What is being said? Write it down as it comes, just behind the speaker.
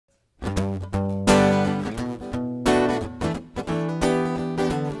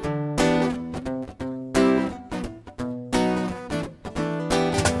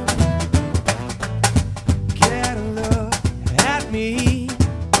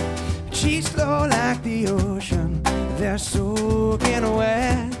like the ocean, they're soaking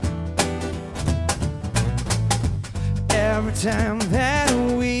wet. Every time that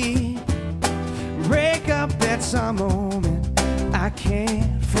we break up, at some moment I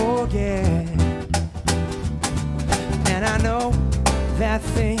can't forget. And I know that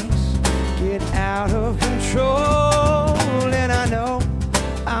things get out of control, and I know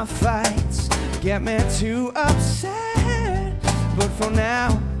our fights get me too upset. But for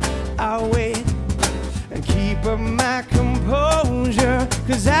now, I'll wait and keep up my composure,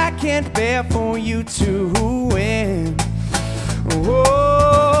 'cause I can't bear for you to win.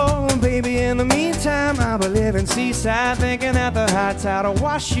 Oh, baby, in the meantime, I'll be living seaside, thinking that the high tide will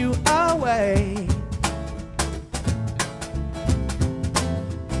wash you away.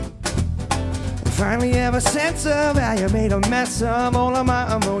 Finally have a sense of how you made a mess of all of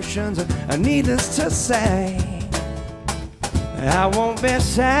my emotions, and needless to say, I won't be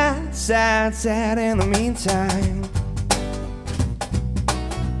sad, sad, sad in the meantime.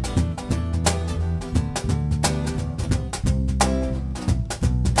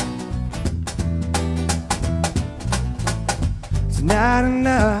 It's not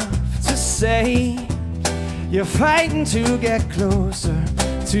enough to say you're fighting to get closer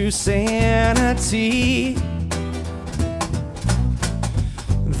to sanity.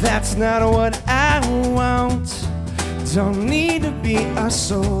 That's not what I want. Don't need to be a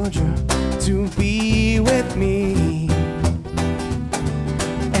soldier to be with me.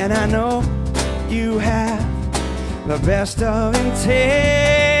 And I know you have the best of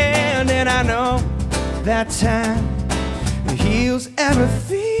intent, and I know that time heals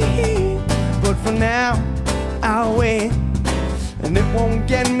everything. But for now, I'll wait, and it won't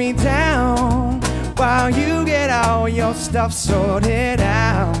get me down while you get all your stuff sorted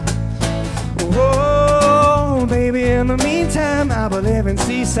out. Oh, baby, in the meantime, I'll be living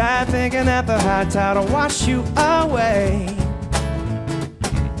seaside, thinking that the high tide will wash you away.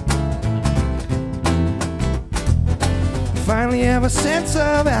 Finally have a sense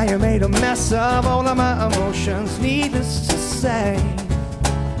of how you made a mess of all of my emotions. Needless to say,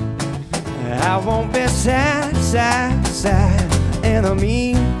 I won't be sad, sad, sad. In the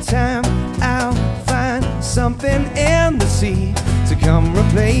meantime, I'll find something in the sea to come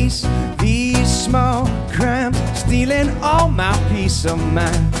replace these small crimes, stealing all my peace of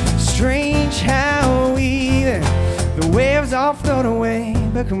mind. Strange how the waves all float away,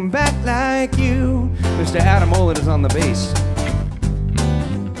 but come back like you. Mr. Adam Olin is on the bass.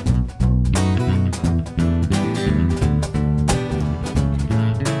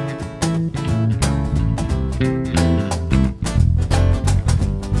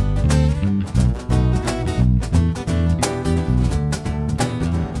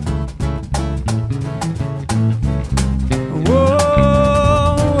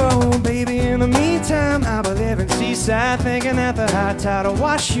 Thinking that the high tide will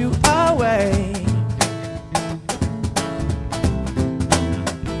wash you away.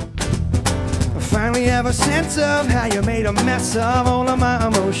 I finally have a sense of how you made a mess of all of my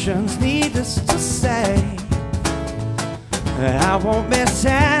emotions. Needless to say, I won't be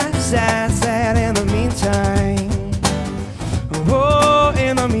sad, sad, sad in the meantime. Oh,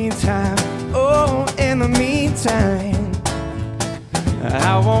 in the meantime, oh, in the meantime,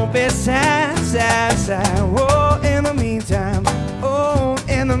 I won't be sad, sad, sad. Oh, in the meantime, oh,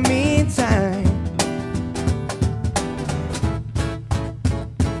 in the meantime.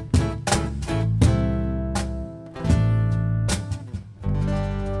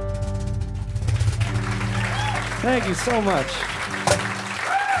 Thank you so much.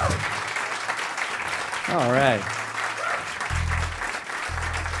 All right.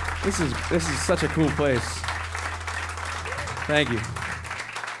 This is such a cool place. Thank you.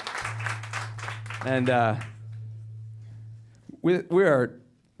 And we are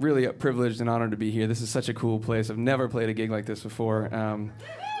really privileged and honored to be here. This is such a cool place. I've never played a gig like this before.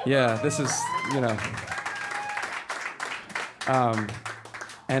 Yeah, this is, you know.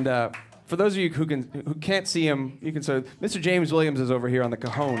 For those of you who can't see him, you can. So Mr. James Williams is over here on the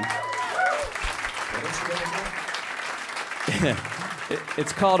cajon.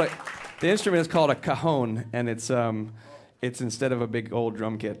 The instrument is called a cajon, and it's instead of a big old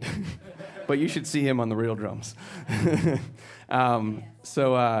drum kit. But you should see him on the real drums. Yeah,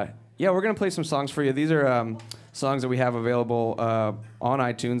 we're gonna play some songs for you. These are songs that we have available on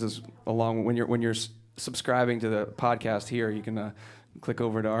iTunes, along when you're subscribing to the podcast here. You can click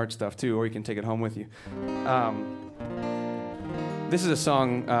over to Art Stuff too, or you can take it home with you. This is a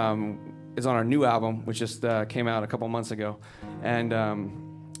song is on our new album, which just came out a couple months ago, and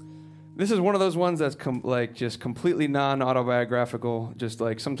This is one of those ones that's like just completely non-autobiographical. Just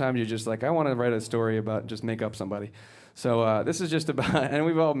like sometimes you're just like, I want to write a story about just make up somebody. So this is just about, and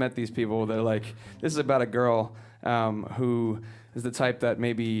we've all met these people. They're like, this is about a girl who is the type that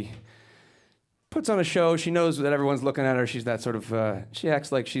maybe puts on a show. She knows that everyone's looking at her. She's that sort of, she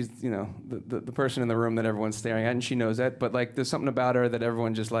acts like she's, you know, the person in the room that everyone's staring at, and she knows that. But like, there's something about her that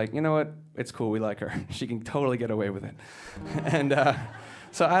everyone's just like, you know what? It's cool. We like her. She can totally get away with it. And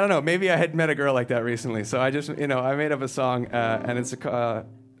so I don't know. Maybe I had met a girl like that recently. So I just, you know, I made up a song, and it's the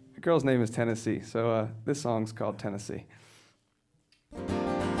girl's name is Tennessee. So this song's called Tennessee.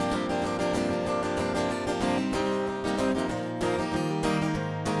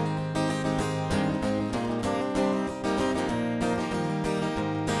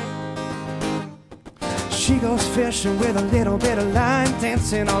 She goes fishing with a little bit of line,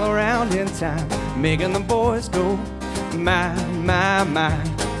 dancing all around in time, making the boys go, my, my, my.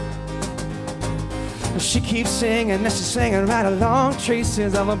 She keeps singing, and she's singing right along,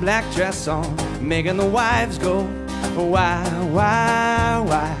 traces of a black dress on, making the wives go, why,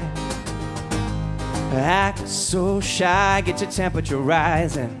 why? Act so shy, get your temperature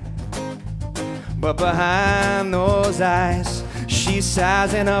rising, but behind those eyes, she's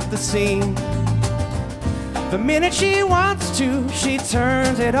sizing up the scene. The minute she wants to, she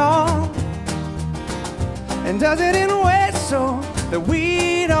turns it on and does it in ways so that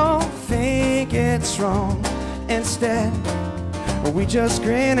we don't think it's wrong. Instead, we just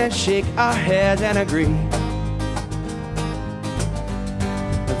grin and shake our heads and agree.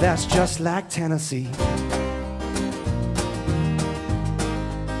 That's just like Tennessee.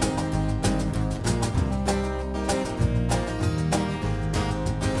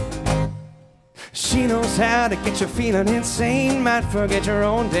 She knows how to get you feeling insane, might forget your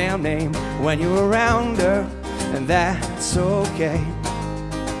own damn name when you're around her, and that's okay.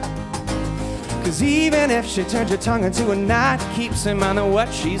 'Cause even if she turns your tongue into a knot, keeps in mind of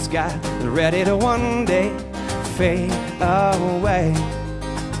what she's got, ready to one day fade away.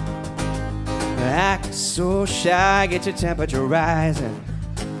 Act so shy, get your temperature rising,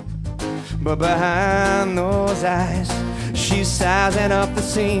 but behind those eyes, she's sizing up the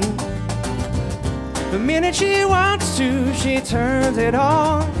scene. The minute she wants to, she turns it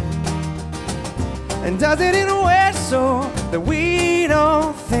on and does it in a way so that we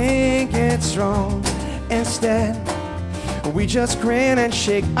don't think it's wrong. Instead, we just grin and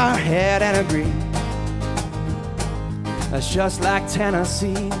shake our head and agree. That's just like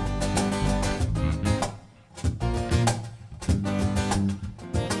Tennessee.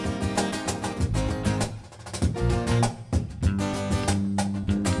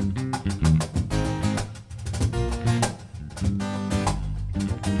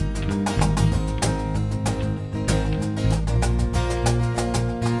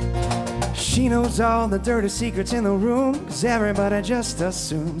 She knows all the dirty secrets in the room, 'cause everybody just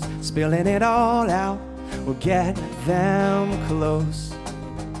assumes spilling it all out will get them close.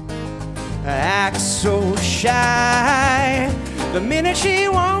 Act so shy, the minute she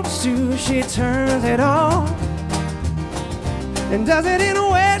wants to, she turns it on and does it in a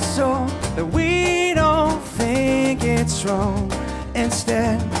way so that we don't think it's wrong.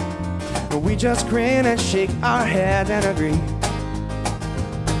 Instead, we just grin and shake our head and agree.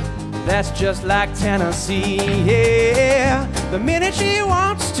 That's just like Tennessee, yeah. The minute she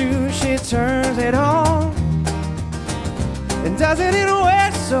wants to, she turns it on and does it in a way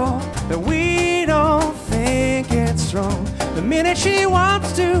so that we don't think it's wrong. The minute she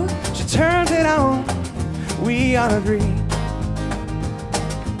wants to, she turns it on. We all agree.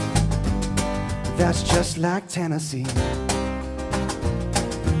 That's just like Tennessee.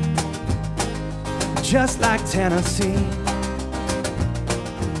 Just like Tennessee.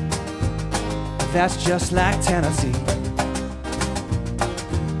 That's just like Tennessee.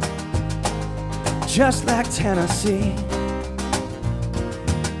 Just like Tennessee.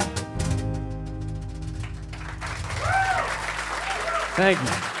 Thank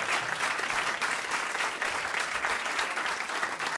you.